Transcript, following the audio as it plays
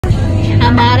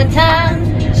I'm out of time.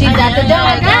 She's at the door.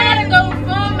 I gotta go for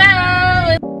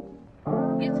miles.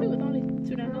 Get two, it's only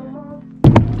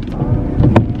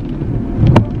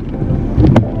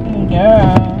 $2.99.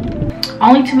 Yeah.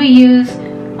 Only to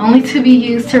be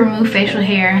used to remove facial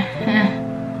hair.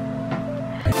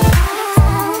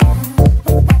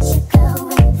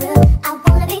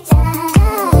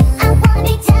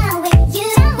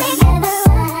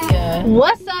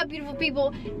 What's up, beautiful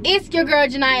people? It's your girl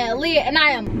Jania Aaliyah, and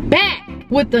I am back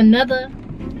with another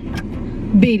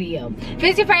video. If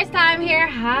it's your first time here,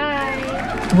 hi,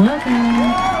 welcome.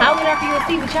 I would offer you a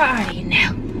seat, but y'all already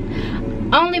know.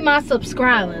 Only my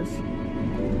subscribers.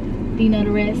 Do you know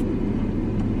the rest?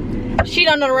 She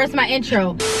don't know the rest of my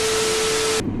intro.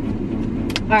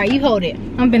 All right, you hold it.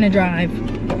 I'm finna drive.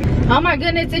 Oh my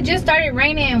goodness, it just started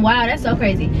raining. Wow, that's so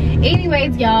crazy.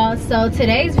 Anyways, y'all, so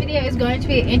today's video is going to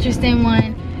be an interesting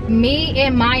one. Me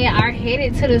and Maya are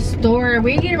headed to the store.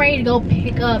 We're getting ready to go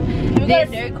pick up You got a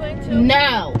Dairy Queen too?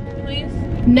 No. Please?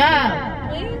 No.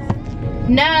 Please?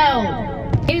 No.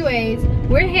 Anyways,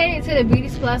 we're headed to the beauty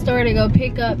supply store to go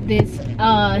pick up this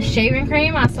shaving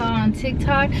cream I saw on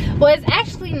TikTok. Well, it's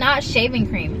actually not shaving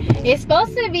cream. It's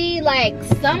supposed to be like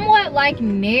somewhat like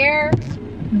Nair,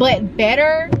 but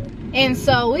better. And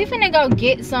so we finna go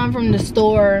get some from the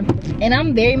store, and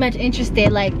I'm very much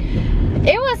interested. Like,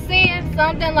 it was saying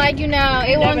something like, you know,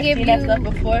 it won't give you that stuff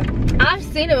before? I've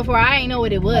seen it before. I ain't know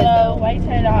what it was Hello, though. why you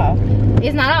turn it off?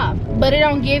 It's not off, but it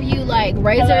don't give you like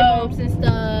razor bumps and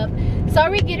stuff. So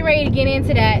we're getting ready to get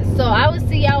into that. So I will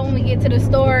see y'all when we get to the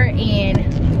store. And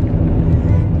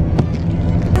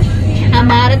I'm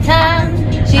out of time.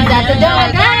 She's at the door.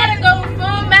 I gotta go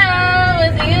for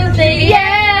miles. You say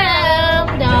Yeah.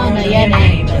 Don't know your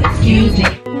name, but excuse me.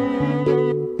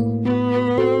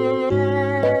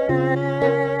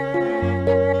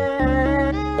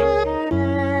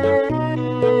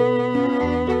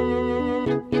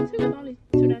 Get two, it's only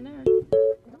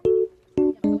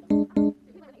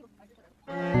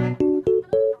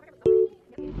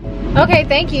 $2.99. Okay,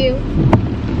 thank you.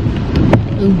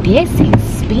 Ooh, that's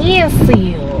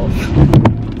expensive.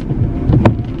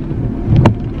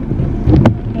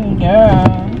 Yeah.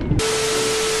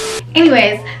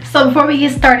 Anyways, so before we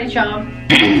get started, y'all,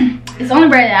 it's only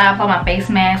better that I apply my face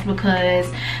mask because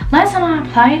last time I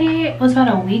applied it was about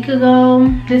a week ago.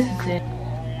 This is it.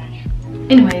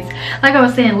 Anyways, like I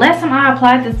was saying, last time I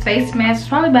applied this face mask was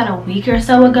probably about a week or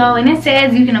so ago, and it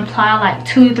says you can apply like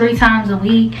 2 to 3 times a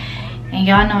week. And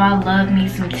y'all know I love me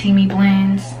some TEAMI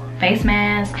blends face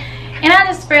mask. And I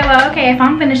just feel like, okay, if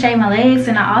I'm finna shave my legs,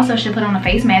 then I also should put on a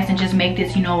face mask and just make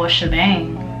this, you know, a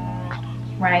shebang,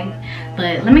 right?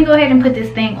 But let me go ahead and put this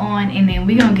thing on, and then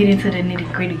we're gonna get into the nitty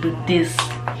gritty with this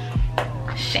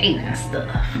shaving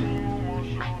stuff.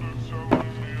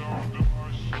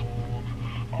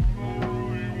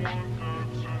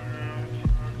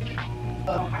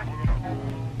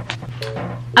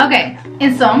 Okay,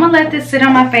 and so I'm gonna let this sit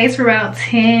on my face for about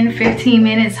 10-15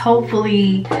 minutes,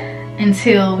 hopefully,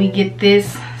 until we get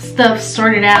this stuff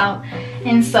sorted out.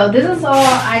 And so this is all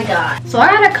I got. So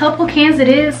I got a couple cans of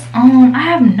this. I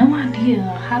have no idea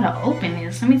how to open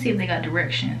this. Let me see if they got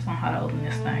directions on how to open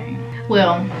this thing.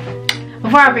 Well,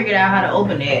 before I figure out how to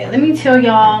open it, let me tell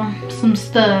y'all some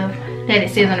stuff that it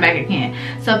says on the back of the can.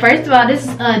 So first of all, this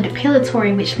is a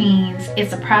depilatory, which means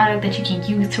it's a product that you can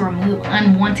use to remove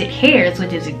unwanted hairs,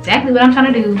 which is exactly what I'm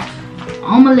trying to do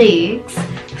on my legs.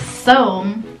 So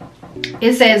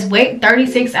it says wait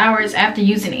 36 hours after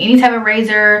using any type of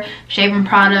razor, shaving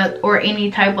product, or any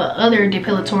type of other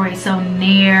depilatory. So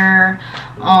Nair,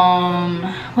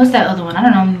 what's that other one? I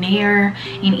don't know, Nair,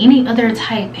 and any other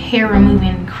type hair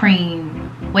removing cream.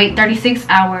 Wait 36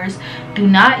 hours. Do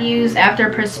not use after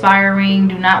perspiring.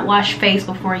 Do not wash face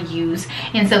before use.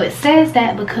 And so it says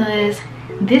that because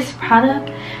this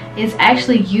product is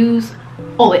actually used,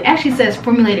 oh, it actually says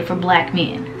formulated for black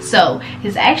men. So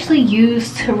it's actually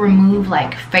used to remove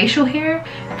like facial hair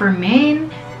for men.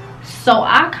 So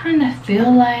I kind of feel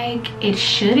like it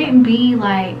shouldn't be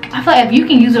like, I feel like if you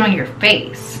can use it on your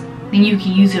face, then you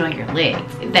can use it on your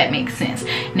legs, if that makes sense.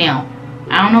 Now,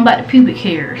 I don't know about the pubic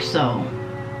hair, so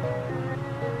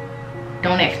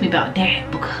don't ask me about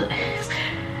that because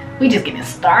we just getting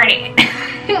started.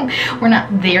 We're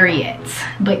not there yet.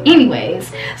 But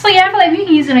anyways, so yeah, I feel like if you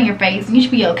can use it on your face, you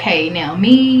should be okay. Now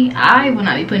me, I will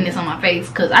not be putting this on my face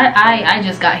because I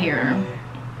just got here.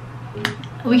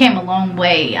 We came a long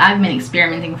way. I've been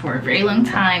experimenting for a very long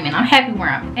time, and I'm happy where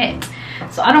I'm at.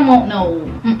 So I don't want no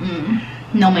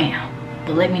no ma'am,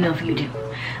 but let me know if you do.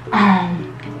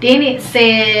 Then it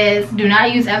says do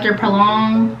not use after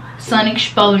prolonged sun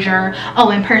exposure.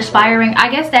 Oh, and perspiring, I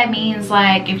guess that means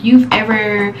like if you've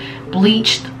ever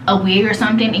bleached a wig or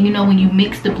something, and you know when you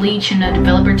mix the bleach and the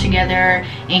developer together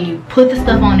and you put the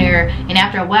stuff on there, and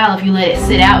after a while if you let it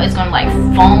sit out it's gonna like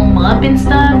foam up and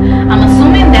stuff. I'm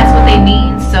assuming that's what they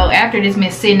mean. So after this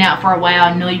been sitting out for a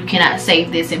while, no, you cannot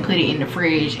save this and put it in the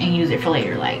fridge and use it for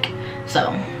later. Like,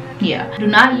 so yeah, do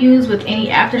not use with any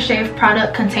aftershave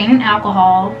product containing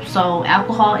alcohol. So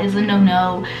alcohol is a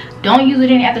no-no. Don't use it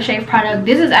in aftershave product.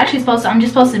 This is actually supposed to, I'm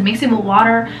just supposed to mix it with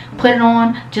water, put it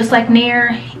on just like Nair,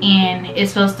 and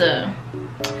it's supposed to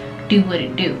do what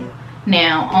it do.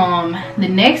 Now the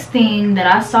next thing that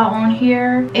I saw on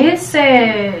here, it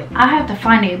said, I have to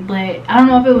find it, but I don't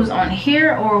know if it was on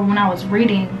here or when I was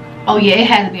reading. Oh yeah, it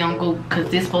had to be on Google,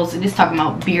 because this talking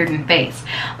about beard and face.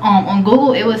 On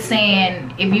Google it was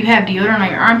saying if you have deodorant on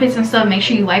your armpits and stuff, make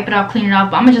sure you wipe it off, clean it off.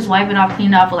 But I'm gonna just wipe it off,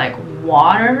 clean it off with like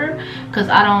water, because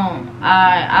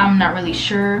I'm not really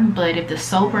sure. But if the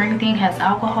soap or anything has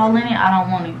alcohol in it, I don't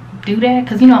want to do that,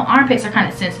 because you know armpits are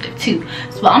kind of sensitive too.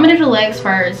 So I'm gonna do the legs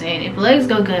first, and if the legs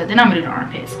go good, then I'm gonna do the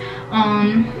armpits.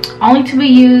 Only to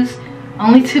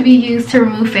be used to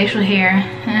remove facial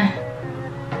hair.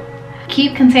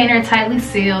 Keep container tightly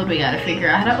sealed. We gotta figure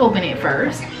out how to open it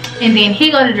first. And then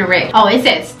here go to direct. Oh, it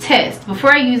says test.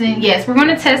 Before I use it, yes, we're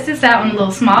gonna test this out on a little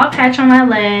small patch on my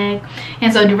leg.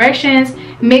 And so directions: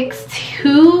 mix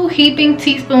 2 heaping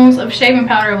teaspoons of shaving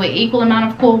powder with equal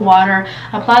amount of cool water.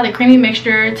 Apply the creamy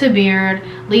mixture to beard.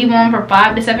 Leave on for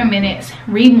 5 to 7 minutes.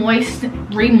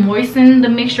 Remoisten the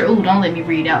mixture. Ooh, don't let me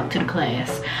read out to the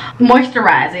class.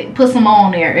 Moisturize it. Put some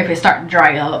on there if it starts to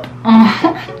dry up.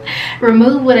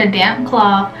 Remove with a damp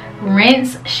cloth.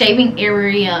 Rinse shaving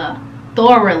area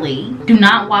thoroughly. Do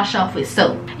not wash off with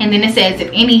soap. And then it says if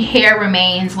any hair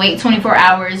remains, wait 24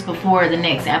 hours before the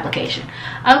next application.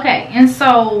 Okay, and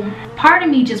so part of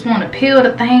me just want to peel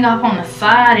the thing off on the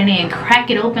side and then crack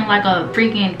it open like a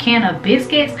freaking can of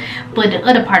biscuits, but the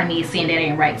other part of me is saying that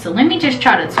ain't right. So let me just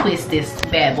try to twist this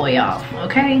bad boy off,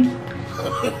 okay?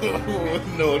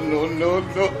 No.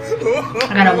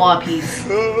 I got a wall piece.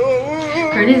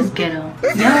 Girl, this is ghetto.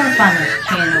 Y'all find a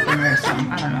can opener or something.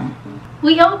 I don't know.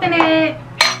 We open it.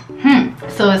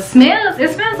 So it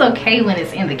smells okay when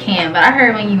it's in the can, but I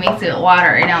heard when you mix it with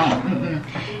water, it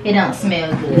don't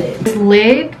smell good. This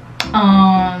lid,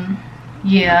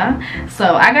 yeah.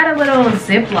 So I got a little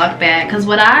Ziploc bag, because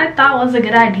what I thought was a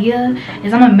good idea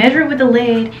is I'm gonna measure it with the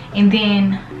lid and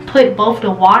then put both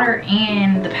the water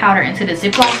and the powder into the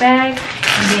Ziploc bag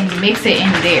and then mix it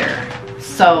in there.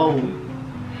 So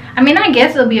I mean, I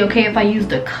guess it'll be okay if I use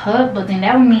the cup, but then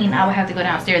that would mean I would have to go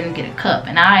downstairs and get a cup,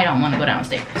 and I don't want to go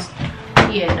downstairs.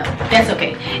 Yeah, no, that's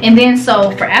okay. And then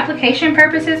so for application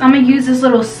purposes, I'm gonna use this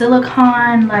little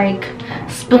silicone like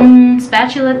spoon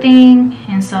spatula thing,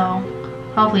 and so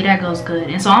hopefully that goes good.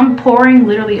 And so I'm pouring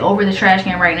literally over the trash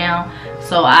can right now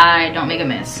so I don't make a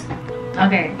mess.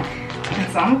 Okay,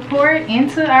 and so I'm gonna pour it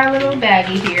into our little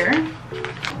baggie here,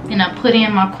 and I put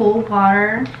in my cool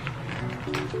water.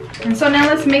 And so now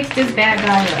let's mix this bad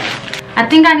guy up. I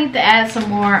think I need to add some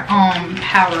more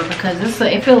powder because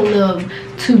it feels a little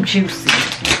too juicy.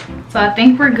 So I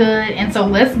think we're good. And so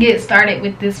let's get started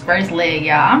with this first leg,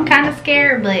 y'all. I'm kind of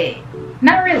scared, but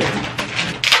not really.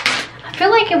 I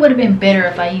feel like it would have been better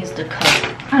if I used a cup.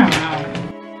 I don't know.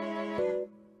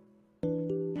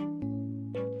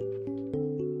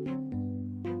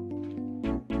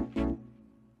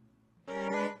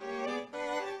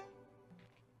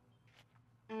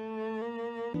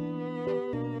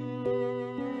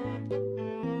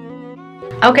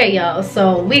 Okay, y'all,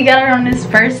 so we got it on this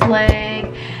first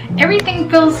leg. Everything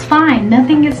feels fine,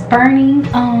 nothing is burning.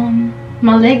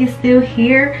 My leg is still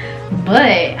here, but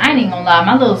I ain't even gonna lie,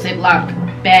 my little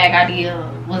Ziploc bag idea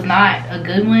was not a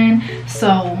good one.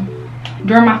 So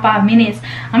during my 5 minutes,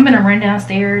 I'm gonna run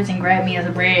downstairs and grab me a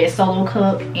bread solo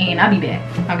cup, and I'll be back.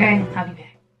 Okay, I'll be back.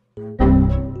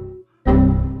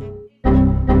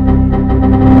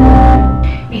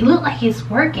 It looked like it's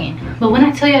working, but when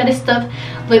I tell y'all this stuff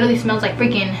literally smells like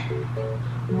freaking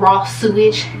raw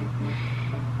sewage.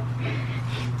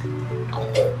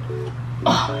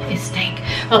 Oh, it stink.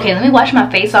 Okay, let me wash my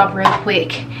face off real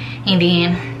quick, and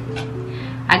then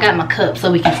I got my cup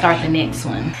so we can start the next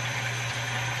one.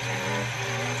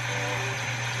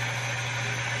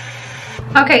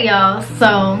 Okay, y'all,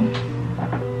 so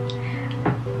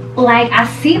like I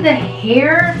see the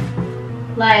hair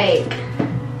like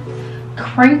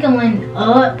crinkling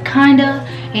up kinda,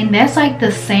 and that's like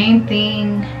the same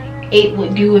thing it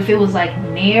would do if it was like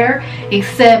Nair,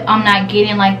 except I'm not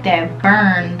getting like that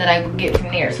burn that I would get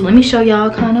from Nair. So let me show y'all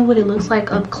kind of what it looks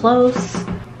like up close.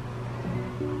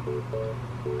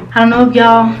 I don't know if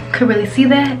y'all could really see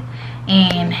that,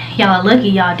 and y'all are lucky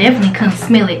y'all definitely couldn't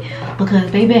smell it,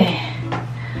 because baby,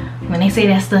 when they say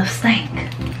that stuff stink,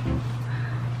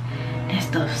 that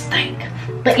stuff stink.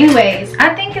 But anyways,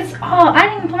 I think it's all, I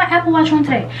didn't even put my Apple Watch on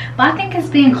today, but I think it's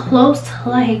been close to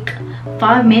like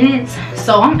 5 minutes.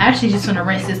 So I'm actually just gonna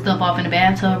rinse this stuff off in the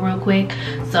bathtub real quick,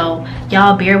 so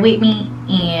y'all bear with me.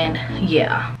 And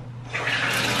yeah,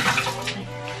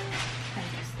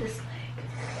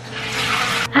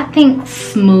 I think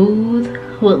smooth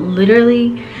would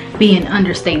literally be an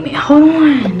understatement. Hold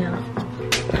on,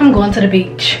 I'm going to the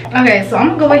beach. Okay, so I'm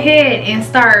gonna go ahead and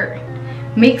start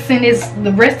mixing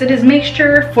the rest of this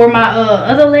mixture for my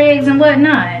other legs and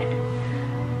whatnot,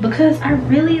 because I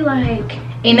really like,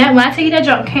 and that when I tell you that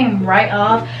junk came right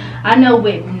off. I know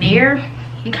with Nair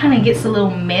it kind of gets a little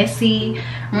messy,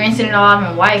 rinsing it off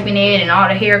and wiping it, and all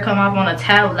the hair come off on a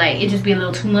towel. Like, it just be a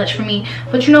little too much for me.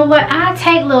 But you know what, I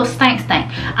take little stank.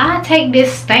 I take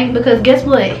this stank because guess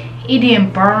what, it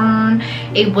didn't burn,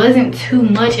 it wasn't too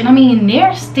much, and I mean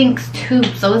Nair stinks too,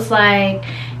 so it's like,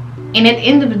 and at the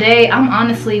end of the day, I'm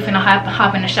honestly finna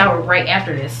hop in the shower right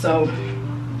after this, so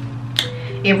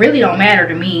it really don't matter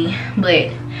to me. But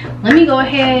let me go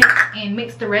ahead and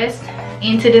mix the rest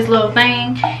into this little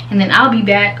thing, and then I'll be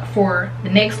back for the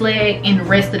next leg and the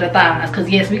rest of the thighs, because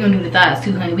yes, we're gonna do the thighs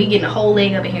too, honey. We getting the whole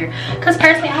leg up in here, because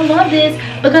personally I love this,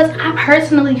 because I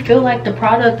personally feel like the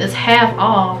product is half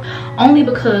off, only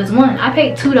because one, I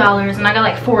paid $2 and I got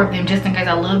like 4 of them just in case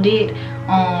I loved it.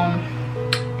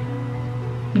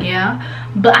 Yeah,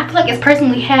 but I feel like it's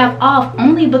personally half off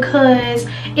only because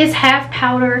it's half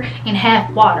powder and half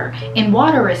water, and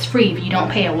water is free if you don't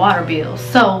pay a water bill.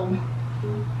 So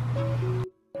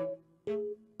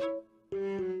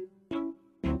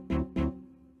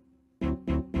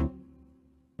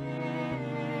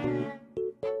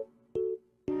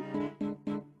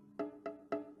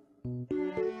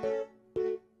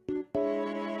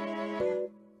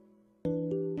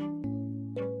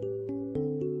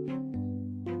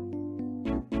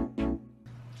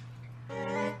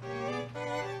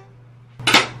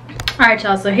alright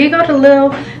y'all, so here go the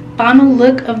little final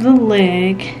look of the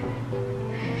leg.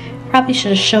 Probably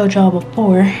should have showed y'all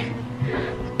before,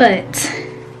 but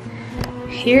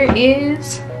here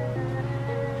is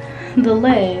the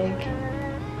leg.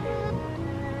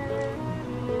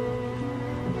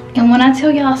 And when I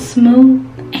tell y'all smooth,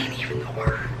 ain't even a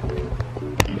word.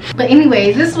 But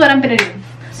anyways, this is what I'm gonna do.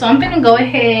 So I'm gonna go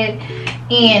ahead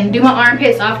and do my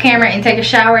armpits off camera and take a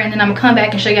shower, and then I'm gonna come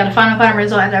back and show y'all the final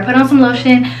result after I put on some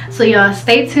lotion. So y'all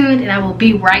stay tuned and I will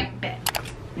be right back.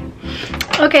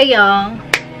 Okay y'all,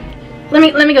 let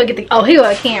me go get the, oh, here go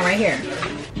a can right here.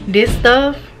 This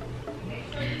stuff,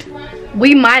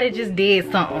 we might have just did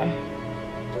something.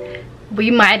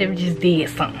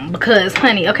 Because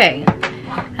honey, okay,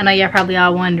 I know y'all probably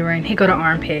all wondering, here go the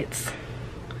armpits.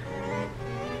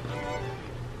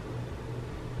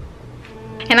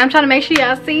 And I'm trying to make sure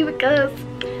y'all see, because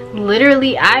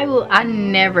literally I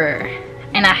never,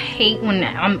 and I hate when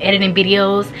I'm editing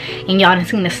videos and y'all done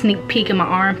seen a sneak peek of my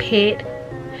armpit,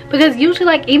 because usually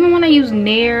like even when I use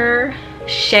Nair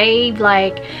shave,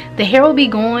 like the hair will be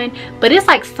going, but it's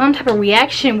like some type of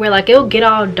reaction where like it'll get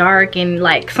all dark, and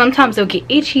like sometimes it'll get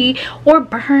itchy or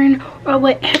burn or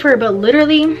whatever. But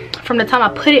literally from the time I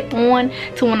put it on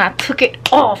to when I took it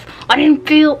off, I didn't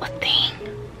feel a thing.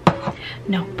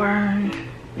 No burn,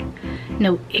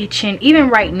 no itching. Even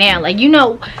right now, like, you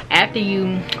know, after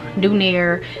you do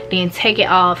Nair then take it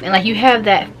off, and like you have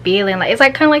that feeling, like it's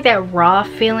like kind of like that raw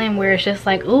feeling where it's just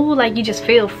like, ooh, like you just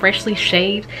feel freshly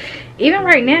shaved. Even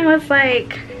right now, it's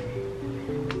like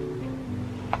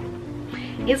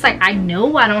I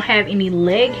know I don't have any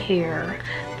leg hair,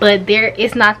 but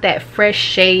it's not that fresh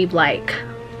shave like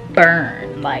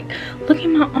burn. Like, look at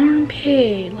my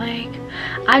armpit. Like,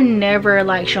 I never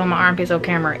like show my armpits on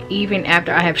camera even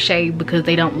after I have shaved, because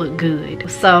they don't look good.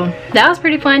 So that was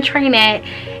pretty fun trying that,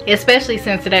 especially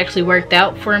since it actually worked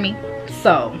out for me.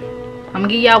 So I'm gonna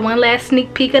give y'all one last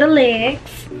sneak peek of the legs.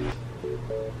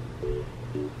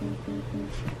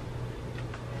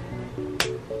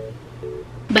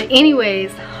 But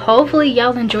anyways, hopefully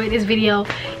y'all enjoyed this video.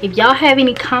 If y'all have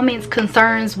any comments,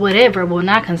 concerns, whatever, well,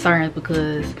 not concerns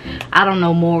because I don't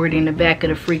know more than the back of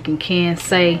the freaking can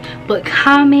say, but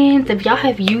comments, if y'all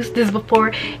have used this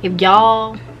before, if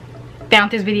y'all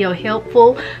found this video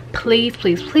helpful, please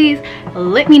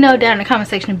let me know down in the comment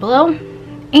section below.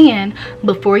 And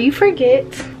before you forget,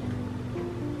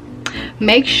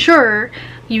 make sure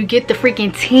you get the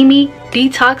freaking TEAMI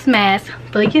detox mask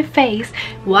for your face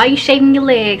while you shaving your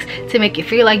legs, to make it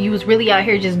feel like you was really out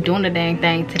here just doing the dang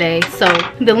thing today. So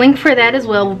the link for that as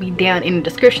well will be down in the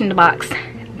description box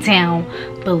down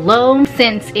below.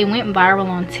 Since it went viral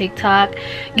on TikTok,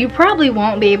 you probably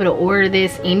won't be able to order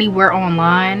this anywhere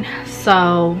online.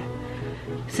 So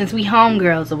since we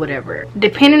homegirls or whatever,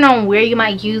 depending on where you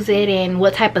might use it and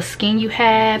what type of skin you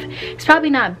have, it's probably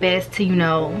not best to, you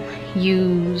know,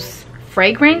 use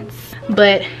fragrance.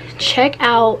 But check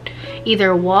out either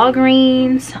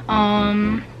Walgreens,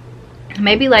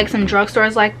 maybe like some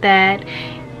drugstores like that.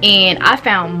 And I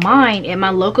found mine at my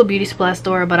local beauty supply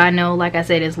store, but I know, like I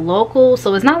said, it's local,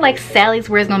 so it's not like Sally's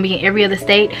where it's gonna be in every other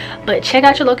state. But check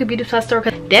out your local beauty supply store,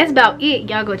 because that's about it.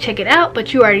 Y'all go check it out.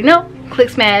 But you already know, click,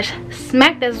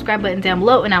 smack that subscribe button down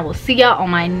below, and I will see y'all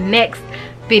on my next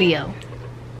video.